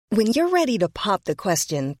When you're ready to pop the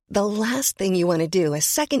question, the last thing you want to do is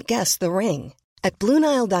second-guess the ring. At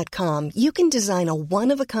BlueNile.com, you can design a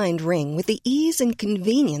one-of-a-kind ring with the ease and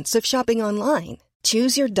convenience of shopping online.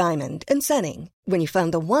 Choose your diamond and setting. When you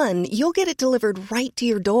find the one, you'll get it delivered right to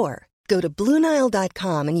your door. Go to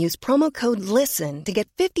BlueNile.com and use promo code LISTEN to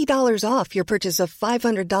get $50 off your purchase of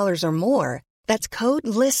 $500 or more. That's code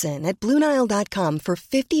LISTEN at BlueNile.com for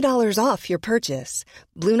 $50 off your purchase.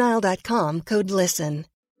 BlueNile.com, code LISTEN.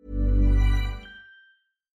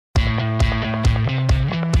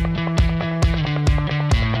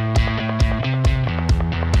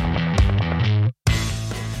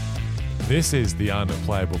 This is the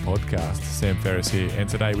Unplayable Podcast. Sam Ferris here, and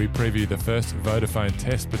today we preview the first Vodafone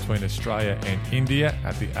test between Australia and India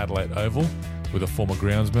at the Adelaide Oval with a former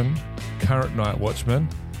groundsman, current night watchman,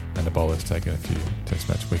 and a bowler who's taken a few test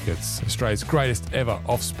match wickets. Australia's greatest ever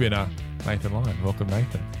off-spinner, Nathan Lyon. Welcome,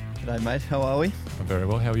 Nathan. G'day, mate. How are we? I'm very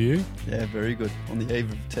well. How are you? Yeah, very good. On the eve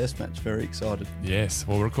of a test match, very excited. Yes.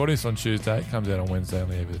 Well, we're recording this on Tuesday. It comes out on Wednesday on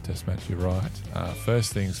the eve of the test match. You're right.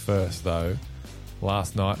 First things first, though.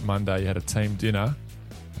 Last night, Monday, you had a team dinner,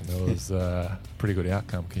 and there was a pretty good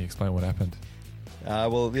outcome. Can you explain what happened?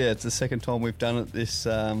 It's the second time we've done it this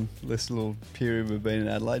little period we've been in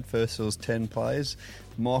Adelaide. First, it was 10 players.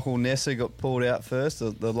 Michael Nessa got pulled out first.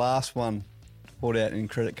 The last one pulled out in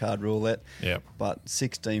credit card roulette. Yep. But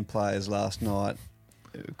 16 players last night.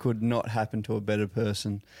 It could not happen to a better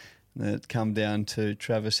person. And it come down to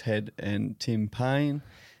Travis Head and Tim Payne.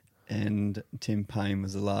 And Tim Payne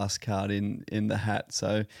was the last card in the hat.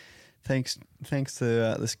 So thanks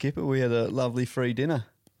to the skipper, we had a lovely free dinner.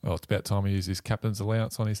 Well, it's about time he used his captain's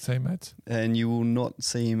allowance on his teammates. And you will not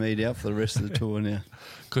see him eat out for the rest of the tour now.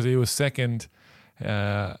 Because he was second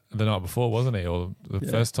the night before, wasn't he? Or the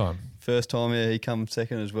first time? First time, yeah, he come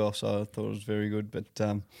second as well. So I thought it was very good. But,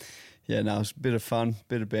 it was a bit of fun,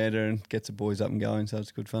 bit of banter, and gets the boys up and going. So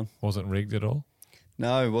it's good fun. Wasn't rigged at all?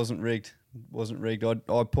 No, it wasn't rigged.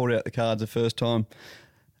 I pulled out the cards the first time,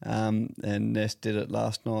 and Ness did it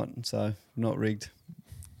last night, so not rigged.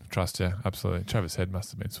 Trust you, absolutely. Travis Head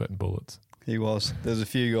must have been sweating bullets. He was. There's a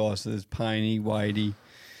few guys. There's Paney, Wadey,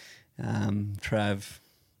 Trav,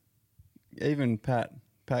 even Pat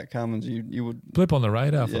Cummins. You would blip on the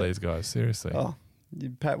radar for these guys. Seriously. Oh,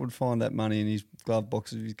 Pat would find that money in his glove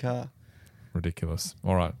box of his car. Ridiculous.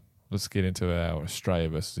 All right, let's get into our Australia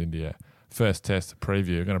versus India first test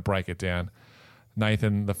preview. We're going to break it down.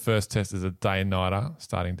 Nathan, the first test is a day-nighter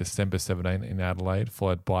starting December 17 in Adelaide,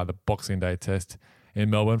 followed by the Boxing Day test in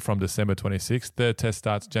Melbourne from December 26. Third test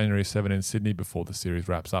starts January 7 in Sydney before the series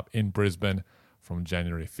wraps up in Brisbane from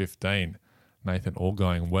January 15. Nathan, all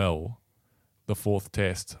going well, the fourth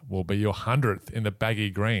test will be your 100th in the baggy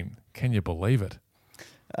green. Can you believe it?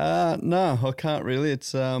 No, I can't really.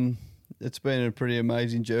 It's been a pretty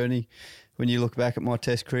amazing journey when you look back at my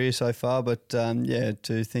test career so far, but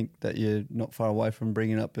to think that you're not far away from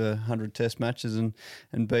bringing up 100 test matches and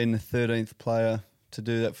being the 13th player to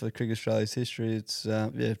do that for the Cricket Australia's history, it's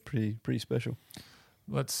pretty special.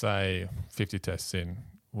 Let's say 50 tests in,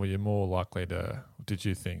 did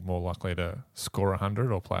you think more likely to score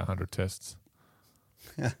 100 or play 100 tests?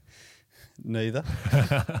 Neither.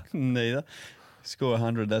 Score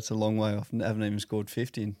 100, that's a long way off. I haven't even scored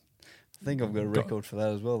 50. I think I've got a record for that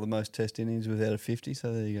as well, the most test innings without a 50,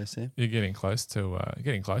 so there you go, Sam. You're getting closer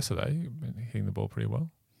though. You've been hitting the ball pretty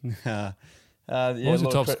well. What was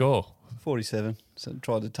your top score? 47. So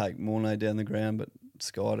tried to take Mornay down the ground, but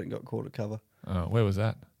skied it and got caught at cover. Oh, where was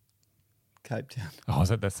that? Cape Town. Oh, was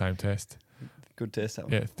that same test? Good test, that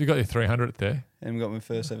one. Yeah, you got your 300th there. And got my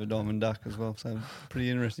first ever diamond duck as well, so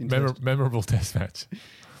pretty interesting Memorable test match.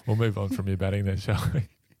 We'll move on from your batting then, shall we?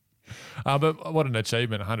 But what an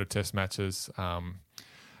achievement, 100 test matches.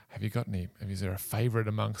 Is there a favourite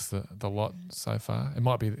amongst the lot so far? It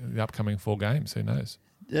might be the upcoming 4 games, who knows?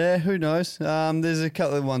 Yeah, who knows? There's a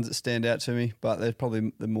couple of ones that stand out to me, but they're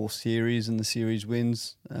probably the more series and the series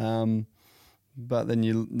wins. But then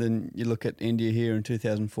you look at India here in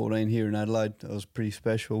 2014 here in Adelaide. That was pretty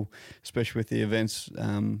special, especially with the events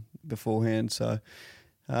beforehand. So,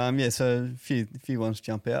 so a few ones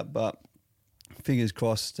jump out, but fingers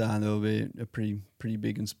crossed there will be a pretty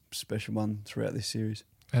big and special one throughout this series.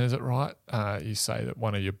 And is it right you say that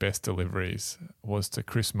one of your best deliveries was to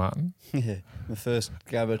Chris Martin? Yeah, the first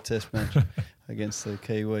Gabba test match against the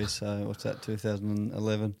Kiwis. So what's that,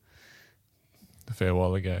 2011? A fair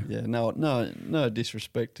while ago. Yeah, no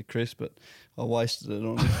disrespect to Chris, but I wasted it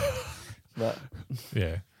on him. But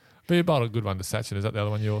yeah. But you bowled a good one to Sachin. Is that the other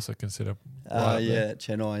one you also consider? Yeah,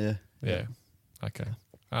 Chennai, yeah. Okay.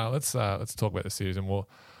 Let's talk about the series, and we'll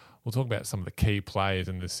we'll talk about some of the key players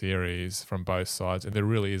in the series from both sides, and there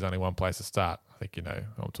really is only one place to start. I think you know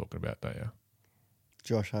who I'm talking about, don't you?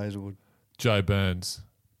 Josh Hazelwood. Joe Burns,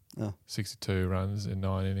 Oh. 62 runs in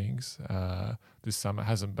 9 innings. This summer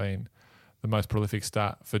hasn't been the most prolific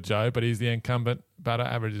start for Joe, but he's the incumbent batter,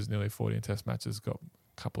 averages nearly 40 in test matches, got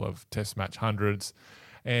a couple of test match hundreds,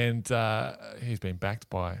 and he's been backed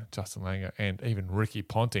by Justin Langer and even Ricky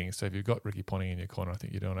Ponting. So if you've got Ricky Ponting in your corner, I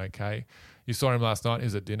think you're doing okay. You saw him last night. He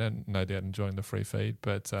was at dinner, no doubt enjoying the free feed,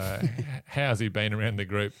 but how's he been around the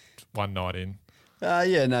group one night in?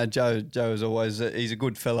 Joe is always he's a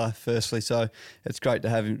good fella. Firstly, so it's great to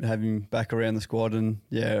have him back around the squad. And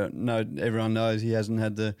everyone knows he hasn't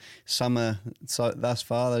had the summer thus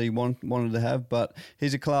far that he wanted to have, but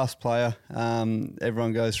he's a class player.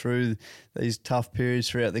 Everyone goes through these tough periods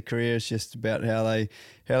throughout their career. It's just about how they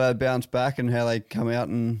bounce back and how they come out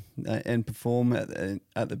and perform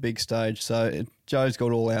at the big stage. So Joe's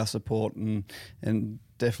got all our support and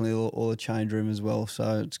definitely all the change room as well.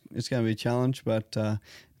 So it's going to be a challenge, but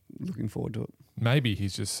looking forward to it. Maybe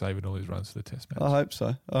he's just saving all his runs for the test match. I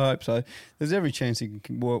hope so. There's every chance he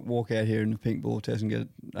can walk out here in the pink ball test and get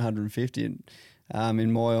 150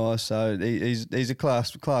 in my eyes. So he's a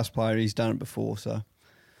class player. He's done it before. So,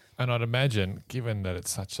 and I'd imagine, given that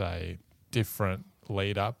it's such a different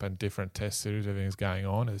lead up and different test series, everything's going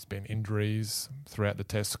on, there's been injuries throughout the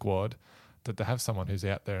test squad, that to have someone who's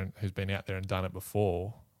out there and who's been out there and done it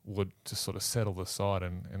before would just sort of settle the side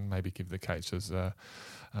and maybe give the coaches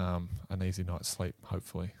an easy night's sleep,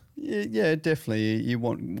 hopefully. Yeah, definitely. You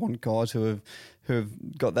want guys who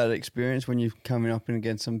have got that experience when you're coming up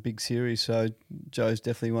against some big series. So Joe's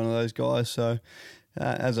definitely one of those guys. So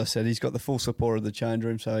as I said, he's got the full support of the change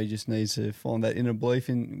room. So he just needs to find that inner belief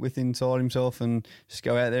inside himself and just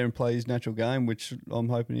go out there and play his natural game, which I'm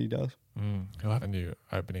hoping he does. He'll have a new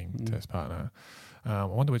opening test partner. I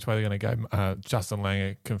wonder which way they're going to go. Justin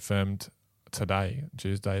Langer confirmed today,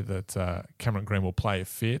 Tuesday, that Cameron Green will play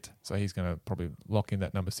fit, so he's going to probably lock in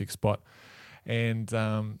that number 6 spot. And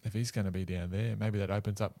if he's going to be down there, maybe that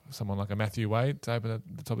opens up someone like a Matthew Wade to open at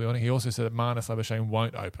the top of the order. He also said that Marnus Labuschagne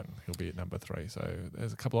won't open. He'll be at number 3. So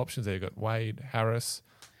there's a couple of options there. You've got Wade, Harris.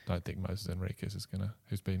 Don't think Moses Enriquez is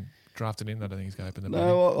who's been drafted in. I don't think he's going to open the batting.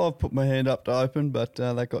 No, I've put my hand up to open, but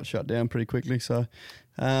that got shut down pretty quickly. So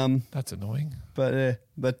that's annoying. But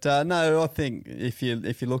no, I think if you're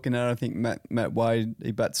looking at it, I think Matt Wade,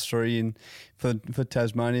 he bats 3 for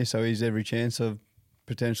Tasmania, so he's every chance of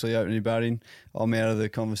potentially opening batting. I'm out of the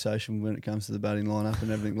conversation when it comes to the batting lineup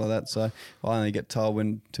and everything like that. So I only get told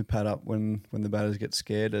when to pad up when the batters get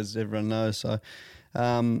scared, as everyone knows. So.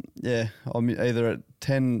 I'm either at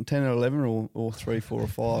 10 or 11 or 3, 4 or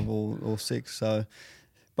 5 or 6. So,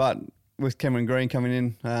 but with Cameron Green coming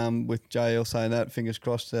in, with JL saying that, fingers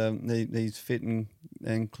crossed, he's fit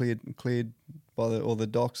and cleared by all the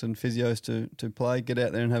docs and physios to play. Get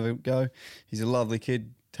out there and have a go. He's a lovely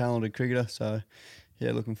kid, talented cricketer. So,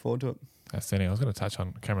 yeah, looking forward to it. Outstanding. I was going to touch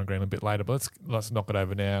on Cameron Green a bit later, but let's knock it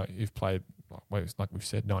over now. You've played, like we've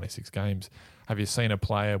said, 96 games. Have you seen a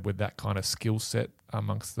player with that kind of skill set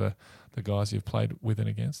amongst the guys you've played with and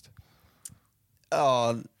against?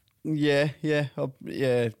 Oh, yeah.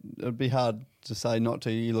 It'd be hard to say not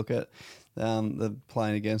to. You look at the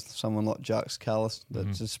playing against someone like Jacques Callis,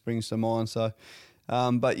 that just springs to mind. So,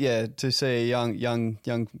 but yeah, to see a young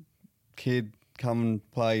kid come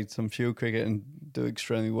and play some field cricket and do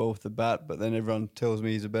extremely well with the bat, but then everyone tells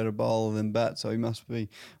me he's a better bowler than bat, so he must be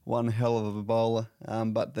one hell of a bowler.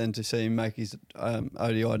 But then to see him make his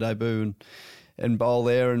ODI debut and bowl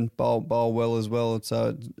there and bowl well as well,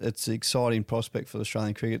 so it's an exciting prospect for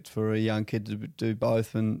Australian cricket for a young kid to do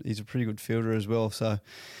both, and he's a pretty good fielder as well. So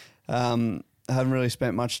I haven't really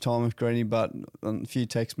spent much time with Greeny, but on a few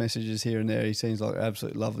text messages here and there, he seems like an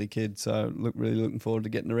absolutely lovely kid. So really looking forward to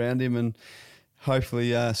getting around him and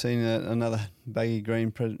hopefully seeing another baggy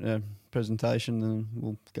green presentation, and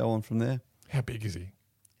we'll go on from there. How big is he?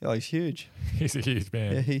 Oh, he's huge. He's a huge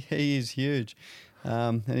man. Yeah, he is huge.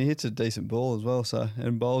 And he hits a decent ball as well,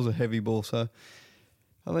 and bowls a heavy ball, so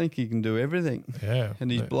I think he can do everything. Yeah. And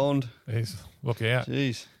he's blonde. Look out.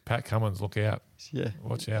 Jeez. Pat Cummins, look out. Yeah.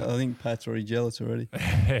 Watch out. I think Pat's already jealous already.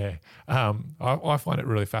 Yeah. I find it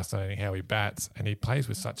really fascinating how he bats, and he plays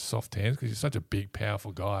with such soft hands because he's such a big,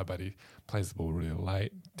 powerful guy, but he plays the ball really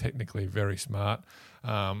late, technically very smart,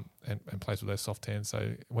 and plays with those soft hands.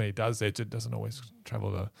 So when he does edge, it doesn't always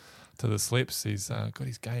travel to the slips. He's got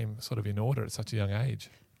his game sort of in order at such a young age.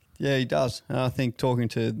 Yeah, he does. And I think talking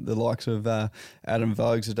to the likes of Adam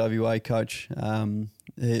Vogues, the WA coach,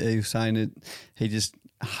 he was saying that he just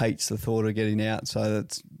hates the thought of getting out. So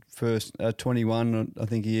that's first 21, I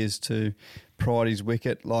think he is, to pride his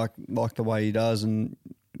wicket like the way he does, and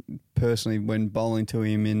personally, when bowling to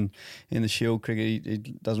him in the Shield cricket, he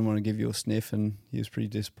doesn't want to give you a sniff, and he was pretty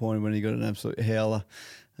disappointed when he got an absolute howler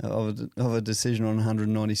of a decision on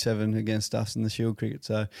 197 against us in the Shield cricket.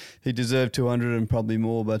 So he deserved 200 and probably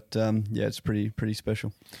more, but it's pretty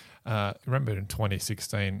special. Remember in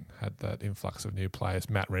 2016 had that influx of new players.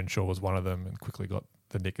 Matt Renshaw was one of them and quickly got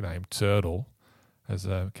the nickname Turtle. Has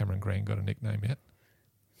Cameron Green got a nickname yet?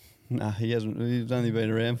 Nah, he hasn't. He's only been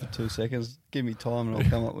around for 2 seconds. Give me time and I'll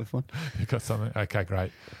come up with one. You got something? Okay,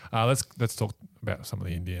 great. Let's talk about some of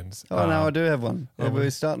the Indians. Oh, no, I do have one. We're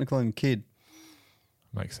starting to call him Kid.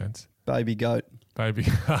 Makes sense. Baby Goat. Baby,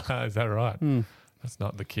 is that right? That's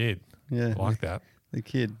not the Kid. Yeah. I like that. The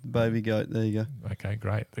Kid, Baby Goat. There you go. Okay,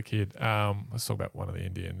 great. The Kid. Let's talk about one of the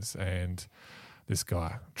Indians and this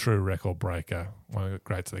guy, true record breaker, one of the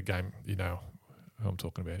greats of the game. You know who I'm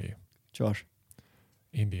talking about here. Josh.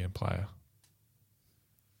 Indian player.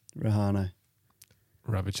 Rahane.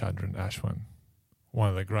 Ravichandran Ashwin. One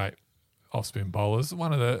of the great off-spin bowlers.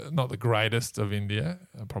 One of the, not the greatest of India.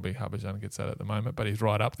 Probably Harbhajan gets that at the moment, but he's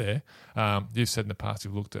right up there. You've said in the past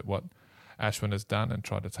you've looked at what Ashwin has done and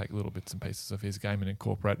tried to take little bits and pieces of his game and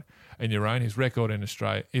incorporate in your own. His record in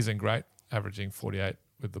Australia isn't great, averaging 48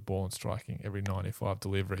 with the ball and striking every 95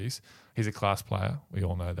 deliveries. He's a class player. We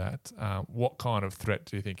all know that. What kind of threat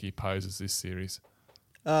do you think he poses this series?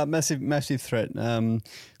 Massive threat.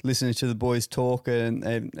 Listening to the boys talk and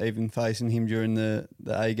even facing him during the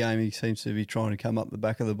A game, he seems to be trying to come up the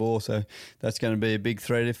back of the ball. So that's going to be a big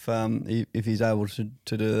threat if he's able to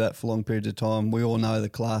do that for long periods of time. We all know the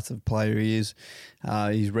class of player he is.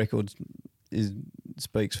 His record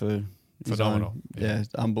speaks for phenomenal. Yeah,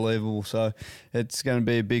 it's unbelievable. So it's going to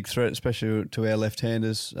be a big threat, especially to our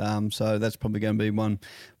left-handers. So that's probably going to be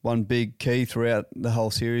one big key throughout the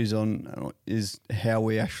whole series is how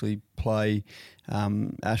we actually play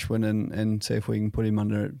Ashwin and see if we can put him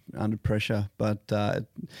under pressure. But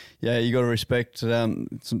you got to respect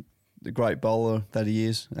the great bowler that he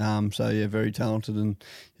is. Very talented, and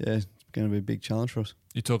it's going to be a big challenge for us.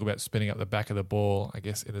 You talk about spinning up the back of the ball. I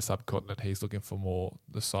guess in the subcontinent, he's looking for more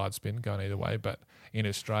the side spin going either way. But in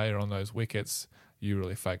Australia, on those wickets, you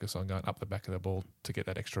really focus on going up the back of the ball to get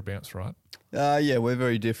that extra bounce, right? We're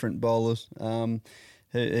very different bowlers.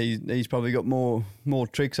 He's probably got more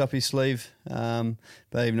tricks up his sleeve. But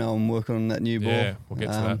even though I'm working on that new ball, yeah, we'll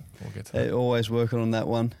get to that. Always working on that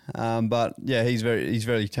one. He's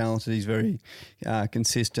very talented. He's very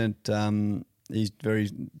consistent. He's very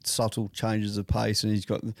subtle changes of pace, and he's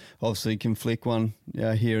got obviously can flick one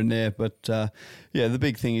here and there. But the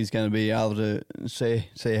big thing is going to be able to see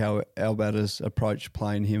how our batters approach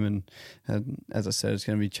playing him, and as I said, it's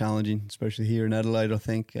going to be challenging, especially here in Adelaide. I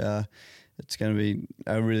think it's going to be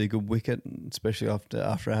a really good wicket, especially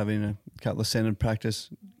after having a couple of centred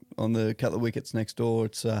practice on the couple of wickets next door.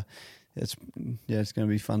 It's going to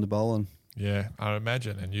be fun to bowl on. Yeah, I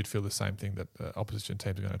imagine, and you'd feel the same thing, that the opposition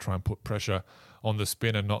teams are going to try and put pressure on the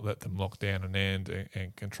spin and not let them lock down an end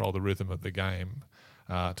and control the rhythm of the game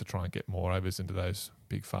to try and get more overs into those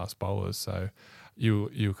big fast bowlers. So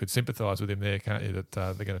you could sympathise with him there, can't you, that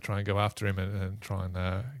they're going to try and go after him and try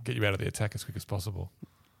and get you out of the attack as quick as possible.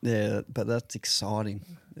 Yeah, but that's exciting.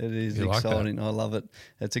 It is exciting. Like I love it.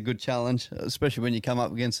 It's a good challenge, especially when you come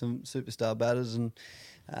up against some superstar batters and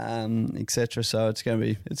etc. So it's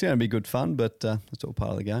going to be good fun, but it's all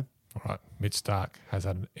part of the game. All right, Mitch Starc has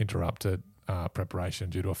had an interrupted preparation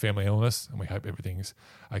due to a family illness, and we hope everything's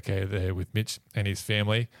okay there with Mitch and his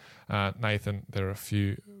family. Nathan, there are a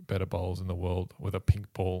few better bowlers in the world with a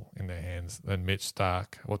pink ball in their hands than Mitch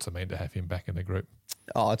Starc. What's it mean to have him back in the group?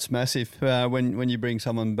 Oh, it's massive. When you bring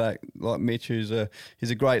someone back like Mitch, he's a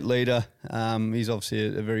great leader. He's obviously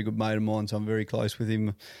a very good mate of mine, so I'm very close with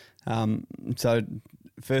him. So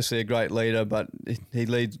firstly, a great leader, but he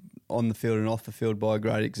leads on the field and off the field by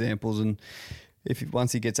great examples. And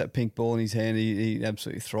once he gets that pink ball in his hand, he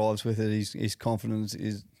absolutely thrives with it. His confidence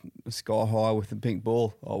is sky high with the pink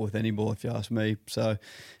ball, or with any ball, if you ask me. So,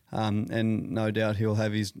 and no doubt he'll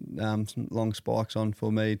have his long spikes on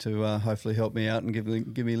for me to hopefully help me out and give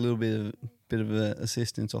me a little bit of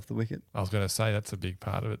assistance off the wicket. I was going to say that's a big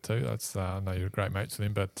part of it too. That's I know you're great mates with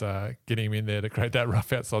him, but getting him in there to create that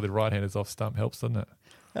rough outside the right-handers off stump helps, doesn't it?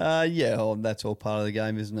 That's all part of the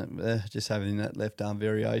game, isn't it? Just having that left arm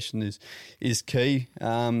variation is key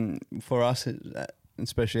for us,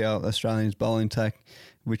 especially our Australians bowling attack,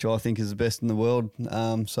 which I think is the best in the world.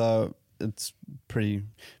 So it's pretty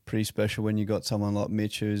special when you got someone like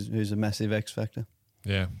Mitch who's a massive X factor.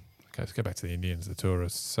 Yeah. Okay, let's go back to the Indians, the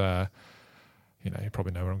tourists. You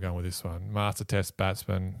probably know where I'm going with this one. Master Test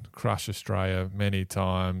batsman, crushed Australia many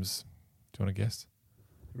times. Do you want to guess?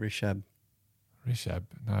 Rishabh.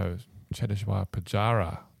 No, Cheteshwar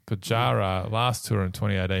Pujara. Pujara, last tour in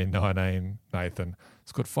 2018-19, Nathan,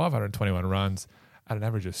 scored 521 runs at an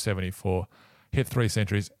average of 74, hit 3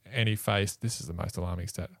 centuries, and he faced, this is the most alarming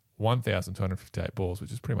stat, 1,258 balls,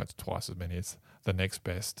 which is pretty much twice as many as the next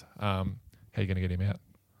best. How are you going to get him out?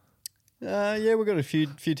 Yeah, we've got a few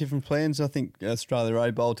different plans. I think Australia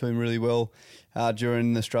A bowled to him really well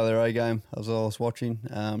during the Australia A game as I was watching.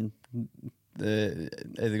 They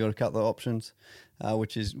either got a couple of options,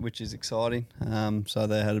 which is exciting. So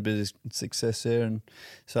they had a bit of success there, and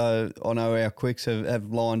so I know our quicks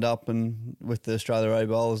have lined up and with the Australia A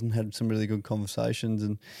bowlers and had some really good conversations,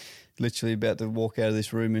 and literally about to walk out of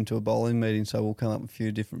this room into a bowling meeting. So we'll come up with a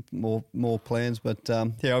few different more plans. But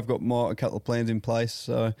yeah, I've got a couple of plans in place,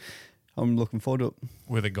 so I'm looking forward to it.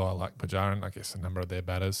 With a guy like Pujara and I guess a number of their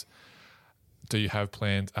batters, do you have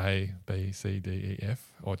plans A, B, C, D, E,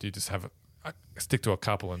 F, or do you just have stick to a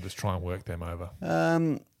couple and just try and work them over?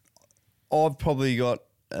 I've probably got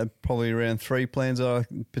around 3 plans that I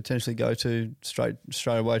can potentially go to straight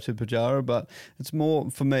away to Pujara, but it's more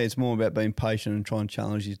about being patient and trying to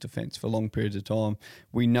challenge his defence for long periods of time.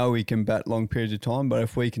 We know he can bat long periods of time, but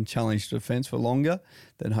if we can challenge defence for longer,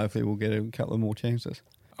 then hopefully we'll get a couple of more chances.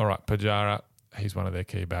 All right, Pujara, he's one of their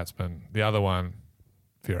key batsmen. The other one,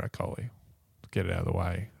 Virat Kohli. Get it out of the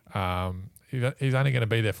way. He's only going to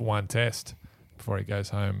be there for 1 test before he goes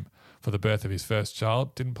home for the birth of his first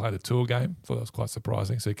child. Didn't play the tour game. Thought that was quite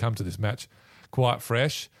surprising. So he come to this match quite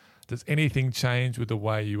fresh. Does anything change with the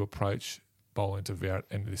way you approach bowling to Virat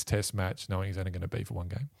in this test match, knowing he's only going to be for 1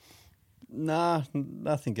 game? Nah,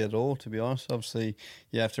 nothing at all, to be honest. Obviously,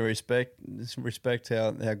 you have to respect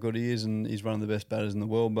how good he is, and he's one of the best batters in the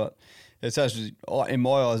world. But it's actually, in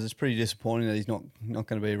my eyes, it's pretty disappointing that he's not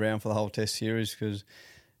going to be around for the whole Test series, because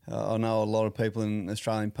I know a lot of people in the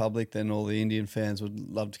Australian public, then all the Indian fans would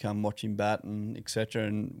love to come watch him bat and etc.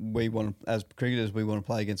 And we want, as cricketers, we want to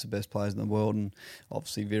play against the best players in the world, and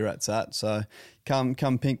obviously Virat's that. So come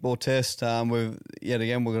pink ball Test, we've got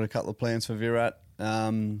a couple of plans for Virat.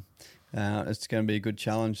 It's going to be a good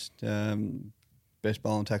challenge. Best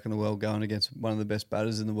bowling attack in the world going against one of the best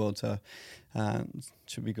batters in the world. So it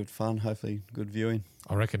should be good fun. Hopefully, good viewing.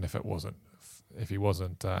 I reckon if he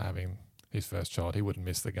wasn't having his first child, he wouldn't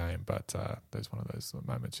miss the game. But there's one of those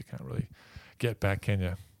moments you can't really get back, can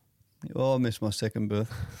you? Well, I missed my second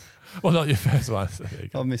birth. Well, not your first one. So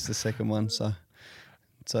I missed the second one. So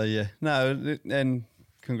yeah. No, and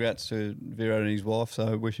congrats to Virat and his wife.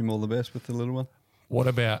 So wish him all the best with the little one. What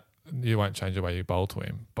about, you won't change the way you bowl to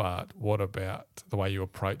him, but what about the way you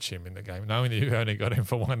approach him in the game? Knowing that you've only got him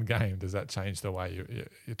for 1 game, does that change the way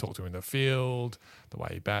you talk to him in the field, the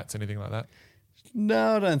way he bats, anything like that?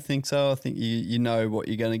 No, I don't think so. I think you know what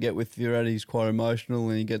you're going to get with Virat. He's quite emotional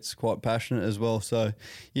and he gets quite passionate as well. So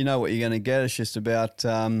you know what you're going to get. It's just about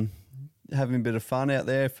having a bit of fun out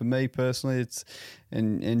there. For me personally, it's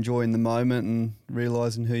enjoying the moment and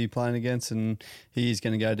realising who you're playing against. And he is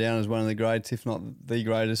going to go down as one of the greats, if not the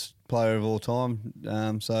greatest player of all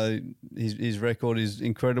time. So his record is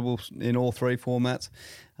incredible in all 3 formats.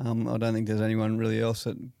 I don't think there's anyone really else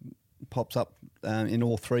that pops up in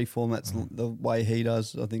all 3 formats the way he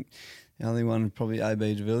does. I think the only one is probably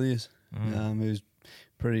AB de Villiers, who's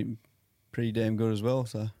pretty damn good as well.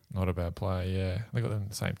 So not a bad player, yeah. They got them in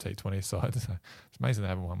the same T20 side. So it's amazing they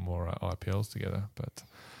haven't won more IPLs together. But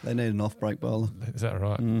they need an off-break bowler. Is that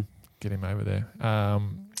right? Get him over there.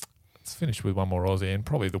 Let's finish with one more Aussie, and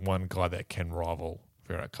probably the one guy that can rival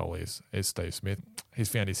Virat Kohli is Steve Smith. He's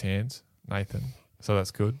found his hands, Nathan. So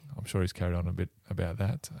that's good. I'm sure he's carried on a bit about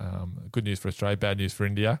that. Good news for Australia, bad news for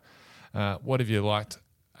India. What have you liked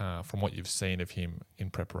from what you've seen of him in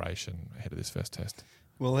preparation ahead of this first test?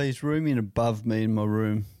 Well, he's rooming above me in my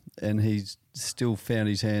room, and he's still found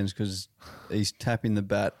his hands because he's tapping the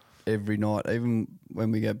bat every night. Even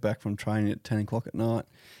when we get back from training at 10 o'clock at night,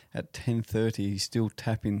 at 10:30 he's still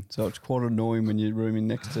tapping. So it's quite annoying when you're rooming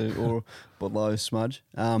next to or below Smudge.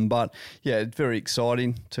 But yeah, it's very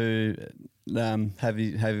exciting to have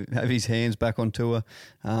his hands back on tour.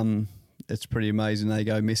 It's pretty amazing they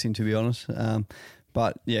go missing, to be honest.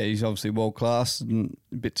 But yeah, he's obviously world class and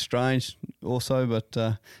a bit strange also,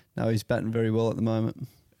 but no, he's batting very well at the moment.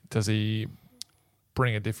 Does he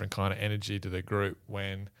bring a different kind of energy to the group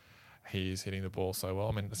when he's hitting the ball so well?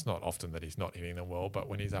 I mean, it's not often that he's not hitting them well, but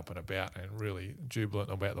when he's up and about and really jubilant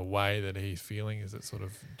about the way that he's feeling, has it sort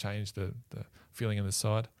of changed the feeling in the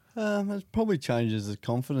side? It probably changes the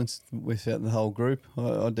confidence without the whole group,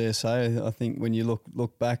 I dare say. I think when you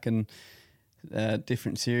look back and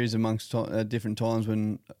different series amongst different times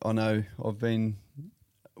when I know I've been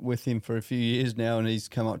with him for a few years now, and he's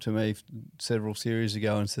come up to me several series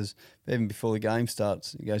ago and says, even before the game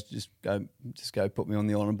starts, he goes, just go put me on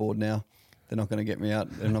the honour board now. They're not going to get me out.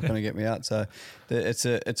 They're not going to get me out. So it's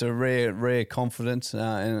a rare confidence,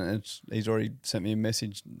 and he's already sent me a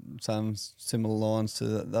message, some similar lines to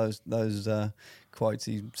those quotes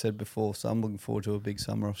he said before. So I'm looking forward to a big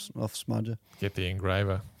summer off Smudger. Get the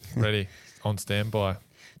engraver ready, on standby.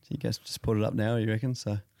 You guys just put it up now, you reckon?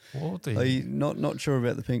 So are you not sure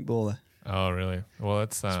about the pink ball though? Oh, really? Well,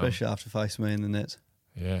 that's especially after facing me in the nets.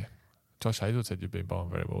 Yeah, Josh Hazel said you've been bowling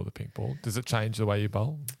very well with the pink ball. Does it change the way you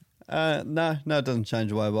bowl? No, it doesn't change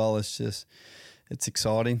the way I bowl. It's just, it's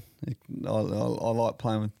exciting. I like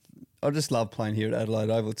playing with. I just love playing here at Adelaide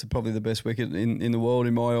Oval. It's probably the best wicket in the world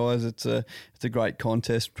in my eyes. It's a great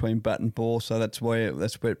contest between bat and ball. So that's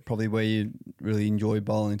probably where you really enjoy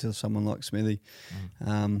bowling to someone like Smithy.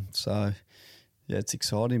 So yeah, it's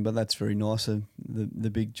exciting, but that's very nice of the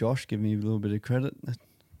big Josh giving me a little bit of credit.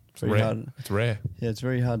 It's rare. It's rare. Yeah, it's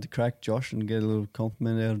very hard to crack Josh and get a little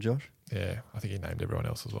compliment out of Josh. Yeah, I think he named everyone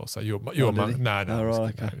else as well. So you're among. No. Oh,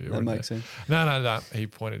 right, okay. That makes sense. No. He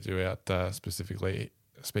pointed you out specifically.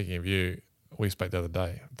 Speaking of you, we spoke the other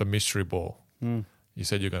day. The mystery ball. You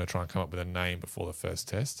said you're going to try and come up with a name before the first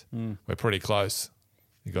test. We're pretty close.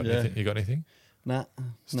 You got anything? You got anything? Nah.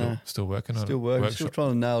 Still working on it. Still working. Still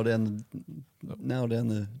trying to nail down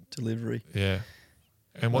the delivery. Yeah.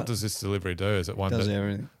 And what does this delivery do? Is it one does that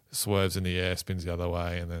everything? Swerves in the air, spins the other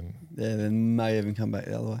way, and then then may even come back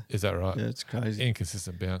the other way. Is that right? Yeah, it's crazy.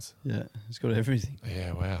 Inconsistent bounce. Yeah, it's got everything.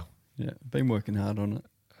 Yeah, wow. Yeah, been working hard on it.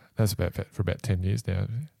 That's for about 10 years now.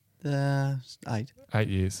 8. 8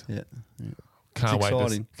 years. Yeah. Can't wait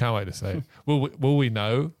to see it. Will we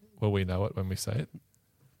know? Will we know it when we say it?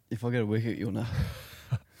 If I get a wicket, you'll know.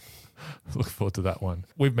 Look forward to that one.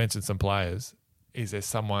 We've mentioned some players. Is there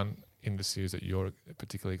someone in the series that you're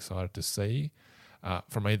particularly excited to see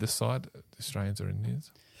from either side, Australians or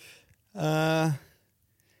Indians?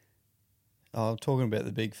 Talking about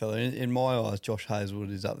the big fella, in my eyes, Josh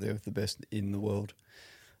Hazlewood is up there with the best in the world.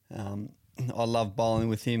 I love bowling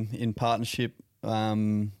with him in partnership.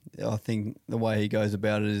 I think the way he goes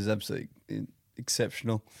about it is absolutely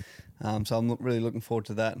exceptional. So I'm really looking forward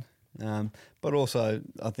to that. But also,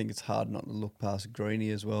 I think it's hard not to look past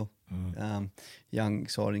Greeny as well. Young,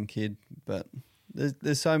 exciting kid. But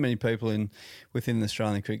there's so many people within the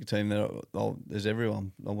Australian cricket team that there's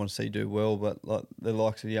everyone I want to see do well. But like the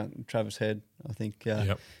likes of young Travis Head, I think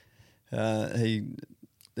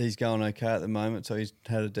he's going okay at the moment. So he's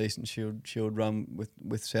had a decent shield run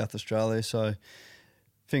with South Australia. So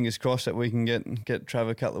fingers crossed that we can get Trav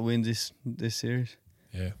a couple of wins this series.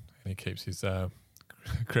 Yeah, and he keeps his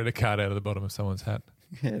credit card out of the bottom of someone's hat.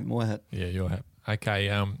 Yeah, my hat. Yeah, your hat. Okay,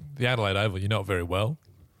 the Adelaide Oval, you know it very well.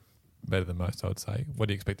 Better than most, I would say. What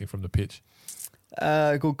are you expecting from the pitch?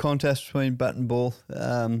 Good contest between bat and ball.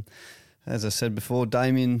 As I said before,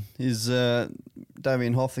 Damien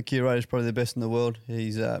Hoff, the curator, is probably the best in the world.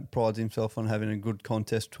 He's prides himself on having a good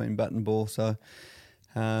contest between bat and ball. So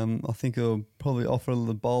I think it'll probably offer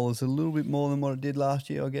the bowlers a little bit more than what it did last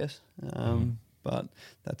year, I guess. But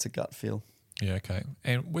that's a gut feel. Yeah, okay.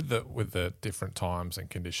 And with the different times and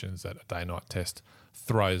conditions that a day-night test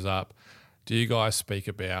throws up, do you guys speak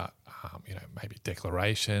about, maybe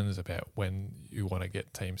declarations about when you want to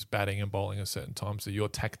get teams batting and bowling at certain times? Do your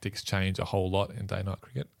tactics change a whole lot in day-night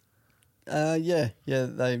cricket? Yeah,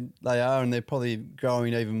 they are, and they're probably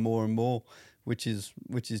growing even more and more, which is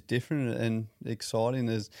different and exciting.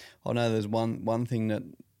 I know there's one thing that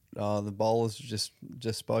the bowlers just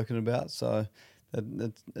spoken about, so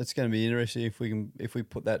it's going to be interesting if we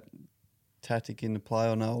put that tactic into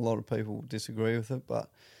play. I know a lot of people disagree with it, but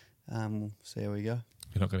we'll see how we go.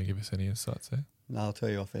 You're not going to give us any insights there? No, I'll tell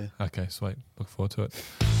you off air. Okay, sweet. Look forward to it.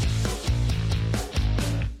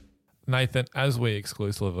 Nathan, as we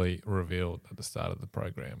exclusively revealed at the start of the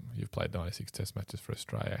program, you've played 96 test matches for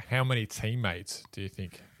Australia. How many teammates do you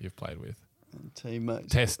think you've played with?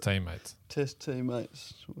 Teammates? Test teammates. Test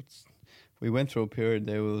teammates. We went through a period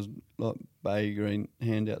there where it was like Bay Green,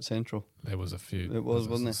 Handout Central. There was a few. It was,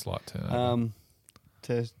 wasn't a it? Slight turnover.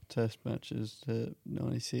 Test matches,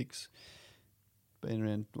 96. Been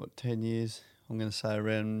around, 10 years? I'm going to say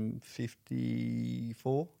around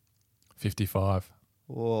 54. 55.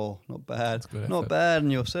 Oh, not bad. Not bad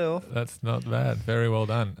in yourself. That's not bad. Very well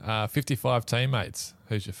done. 55 teammates.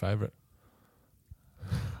 Who's your favourite?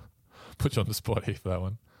 Put you on the spot here for that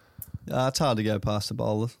one. It's hard to go past the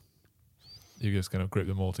bowlers. You're just going to group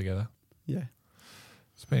them all together? Yeah.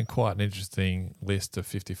 It's been quite an interesting list of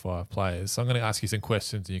 55 players. So I'm going to ask you some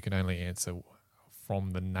questions and you can only answer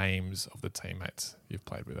from the names of the teammates you've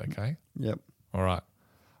played with, okay? Yep. All right.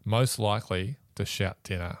 Most likely to shout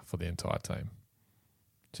dinner for the entire team.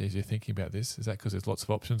 Geez, you're thinking about this. Is that because there's lots of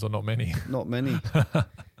options or not many? Not many.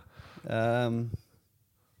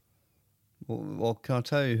 Well, can I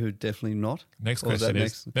tell you who definitely not? Next question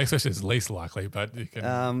is least likely, but you can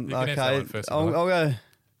answer that one first. I'll go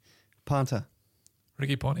punter.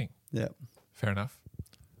 Ricky Ponting. Yeah. Fair enough.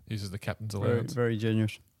 Uses the captain's Very, allowance. very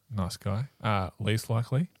generous. Nice guy. Least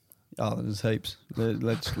likely. Oh, there's heaps.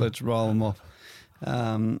 Let's roll them off.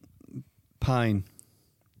 Payne,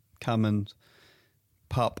 Cummins,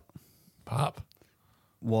 Pup,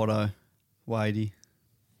 Watto, Wadey,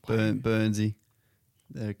 Burnsy.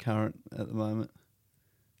 They're current at the moment.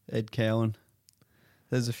 Ed Cowan.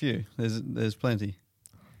 There's a few. There's plenty.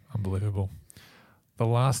 Unbelievable. The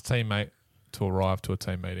last teammate to arrive to a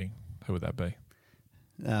team meeting, who would that be?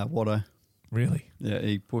 Watto. Really? Yeah,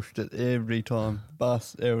 he pushed it every time.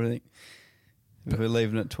 Bus, everything. If we're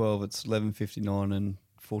leaving at 12, it's 11:59 and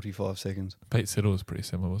 45 seconds. Pete Siddle was pretty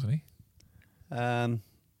similar, wasn't he?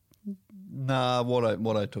 Nah,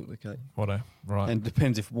 Watto took the cake. Watto, right. And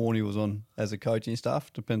depends if Warney was on as a coaching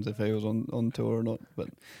staff. Depends if he was on tour or not. But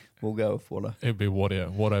we'll go with Watto. It would be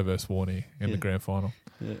Watto versus Warney in the grand final.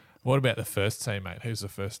 Yeah. What about the first teammate? Who's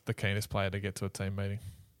the keenest player to get to a team meeting?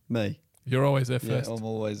 Me. You're always there first? Yeah, I'm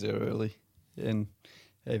always there early. And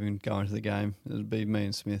even going to the game, it'd be me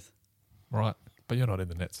and Smith. Right. But you're not in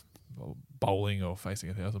the nets bowling or facing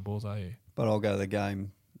 1,000 balls, are you? But I'll go to the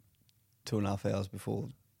game 2.5 hours before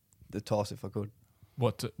the toss if I could.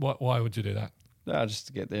 Why would you do that? Just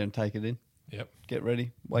to get there and take it in. Yep. Get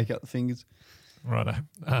ready. Wake up the fingers. Righto.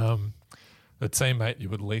 The teammate you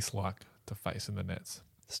would least like to face in the nets?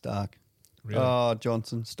 Stark. Really? Oh,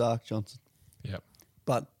 Stark Johnson. Yep.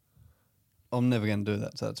 But I'm never going to do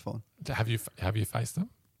that, so that's fine. Have you faced them?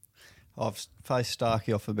 I've faced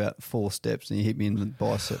Starkey off about 4 steps and he hit me in the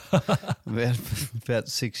bicep about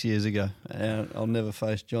 6 years ago. And I'll never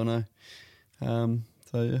face Jono. So,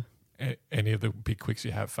 yeah. Any of the big quicks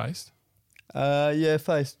you have faced? Yeah,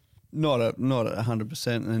 faced. Not at 100%,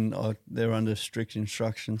 and they're under strict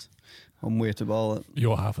instructions on where to bowl it.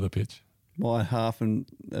 Your half of the pitch? My half and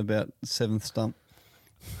about 7th stump.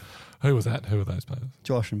 Who was that? Who were those players?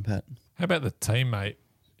 Josh and Pat. How about the teammate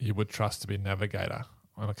you would trust to be navigator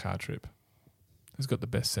on a car trip? Who's got the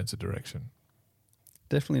best sense of direction?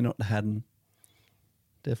 Definitely not Haddon.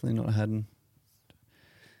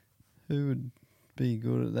 Who would be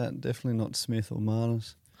good at that? Definitely not Smith or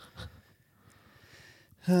Marnus.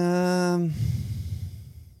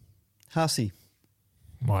 Hussey.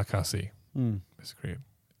 Mike Hussey. That's great.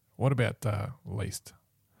 What about least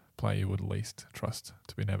player you would least trust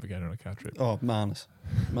to be navigator on a car trip? Oh, Marnus.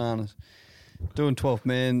 Doing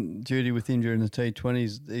 12-man duty with him during the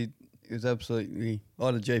T20s, he was absolutely... I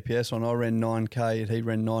had a GPS on. I ran 9K and he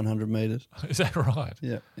ran 900 metres. Is that right?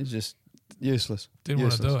 Yeah, he's just useless. Didn't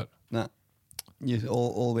want to do it? No.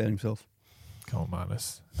 All about himself. Come on,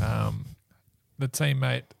 Marnus. The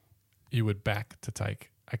teammate you would back to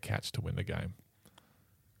take a catch to win the game.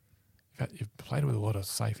 In fact, you've played with a lot of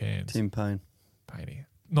safe hands. Tim Payne. Painey.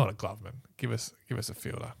 Not a gloveman. Give us a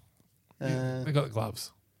fielder. They got the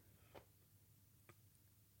gloves.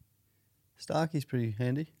 Starkey's pretty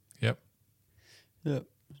handy. Yep.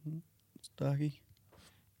 Starkey.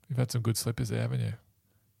 You've had some good slippers there, haven't you?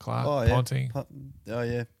 Clark, yeah. Ponting.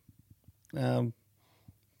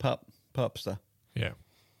 Pupster. Yeah.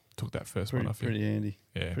 Took that first one off you. Pretty handy.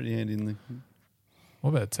 Yeah. Pretty handy in the...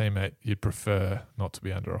 What about a teammate you'd prefer not to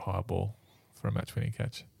be under a high ball for a match-winning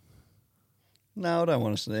catch? No, I don't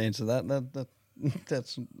want us to answer that.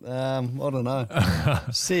 That's I don't know.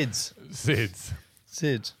 Sids.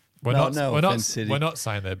 We're City. not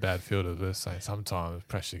saying they're bad fielders. We're saying sometimes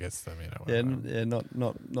pressure gets them.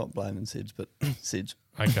 Not blaming Sids, but Sids.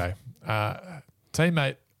 Okay,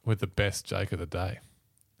 teammate with the best joke of the day.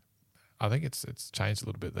 I think it's changed a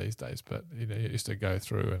little bit these days, but you used to go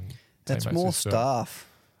through and that's more staff.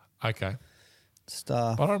 Okay,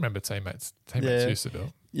 staff. But I remember teammates used to do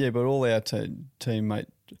it. Yeah, but all our teammate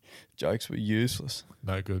jokes were useless.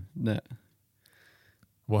 No good. No.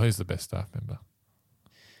 Well, who's the best staff member?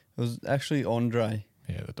 It was actually Andre.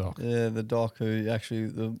 Yeah, the doc. Yeah, the doc who actually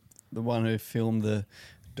the one who filmed the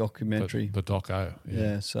documentary. The doco.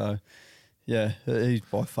 Yeah. So yeah, he's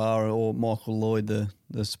by far, or Michael Lloyd, the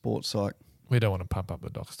sports psych. We don't want to pump up the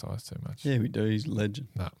doc's ties too much. Yeah, we do. He's a legend.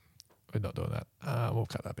 No, we're not doing that. We'll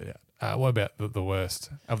cut that bit out. What about the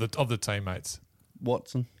worst of the teammates?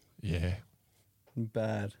 Watson. Yeah.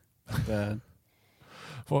 Bad.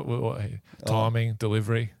 What timing,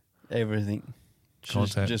 delivery, everything.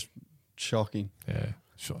 Content. Just shocking. Yeah.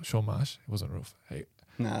 Sean Marsh. It wasn't real.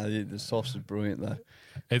 No, the sauce is brilliant though.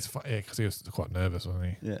 It's because he was quite nervous,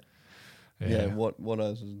 wasn't he? Yeah. What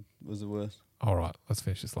else was the worst? All right, let's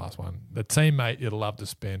finish this last one. The teammate you'd love to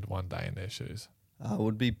spend one day in their shoes. It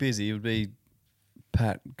would be busy. It would be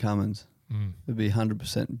Pat Cummins. It would be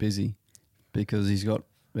 100% busy because he's got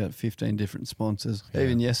about 15 different sponsors. Yeah.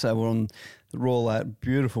 Even yesterday, we're on the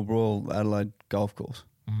beautiful Royal Adelaide golf course,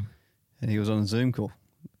 and he was on a Zoom call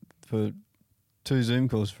for 2 Zoom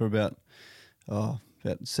calls for about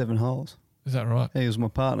 7 holes. Is that right? He was my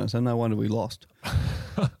partner, so no wonder we lost.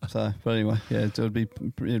 But anyway,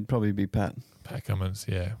 it'd probably be Pat. Pat Cummins,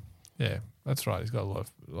 yeah, that's right. He's got a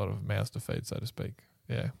lot of mouths to feed, so to speak.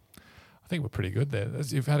 Yeah, I think we're pretty good there.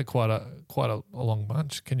 You've had quite a long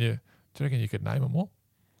bunch. Do you reckon you could name them all?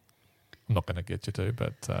 I'm not going to get you to,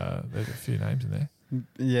 but there's a few names in there.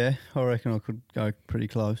 Yeah, I reckon I could go pretty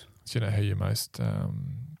close. Do you know who your most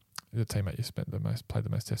the teammate you played the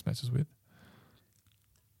most test matches with?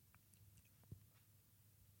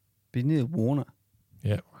 Be near Warner.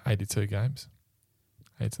 Yeah, 82 games.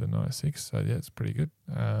 8 to the 96. So, yeah, it's pretty good.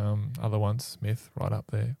 Other ones, Smith, right up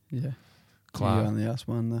there. Yeah. Clark. You only asked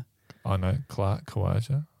one, though. I know. Clark,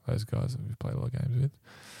 Kawaja, those guys that we've played a lot of games with.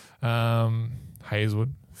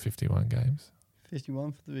 Hazelwood, 51 games.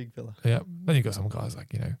 51 for the big fella. Yeah. Then you've got some guys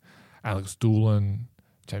like, Alex Doolan,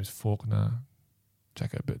 James Faulkner,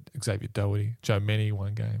 Xavier Doherty, Joe Menny,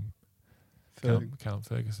 1 game. Callum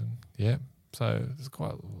Ferguson. Yeah. So there's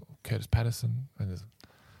quite Curtis Patterson, and there's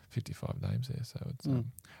 55 names there. So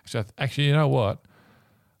it's actually, you know what?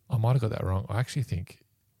 I might have got that wrong. I actually think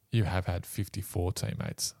you have had 54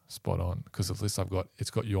 teammates spot on because the list I've got, it's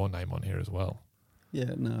got your name on here as well.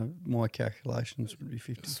 Yeah, no, my calculations would be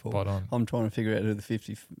 54. Spot on. I'm trying to figure out who the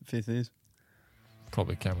 55th is.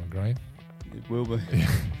 Probably Cameron Green. It will be.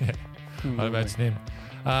 Yeah. I'd imagine him.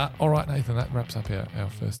 All right, Nathan, that wraps up our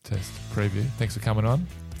first test preview. Thanks for coming on.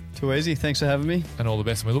 Too easy. Thanks for having me. And all the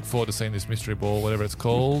best. And we look forward to seeing this mystery ball, whatever it's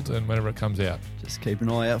called, and whenever it comes out. Just keep an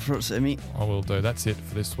eye out for it, Sammy. I will do. That's it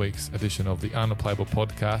for this week's edition of the Unplayable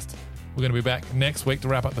Podcast. We're going to be back next week to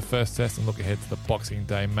wrap up the first test and look ahead to the Boxing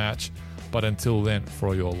Day match. But until then, for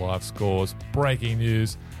all your live scores, breaking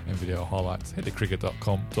news, and video highlights, head to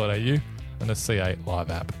cricket.com.au and the C8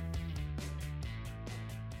 Live app.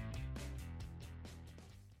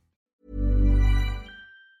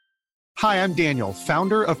 Hi, I'm Daniel,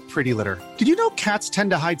 founder of Pretty Litter. Did you know cats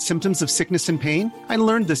tend to hide symptoms of sickness and pain? I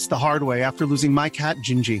learned this the hard way after losing my cat,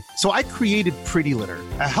 Gingy. So I created Pretty Litter,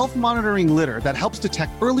 a health monitoring litter that helps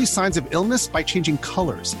detect early signs of illness by changing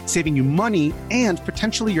colors, saving you money and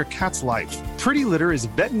potentially your cat's life. Pretty Litter is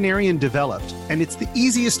veterinarian developed, and it's the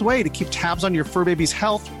easiest way to keep tabs on your fur baby's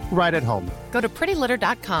health right at home. Go to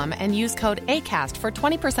prettylitter.com and use code ACAST for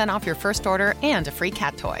 20% off your first order and a free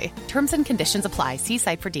cat toy. Terms and conditions apply. See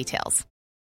site for details.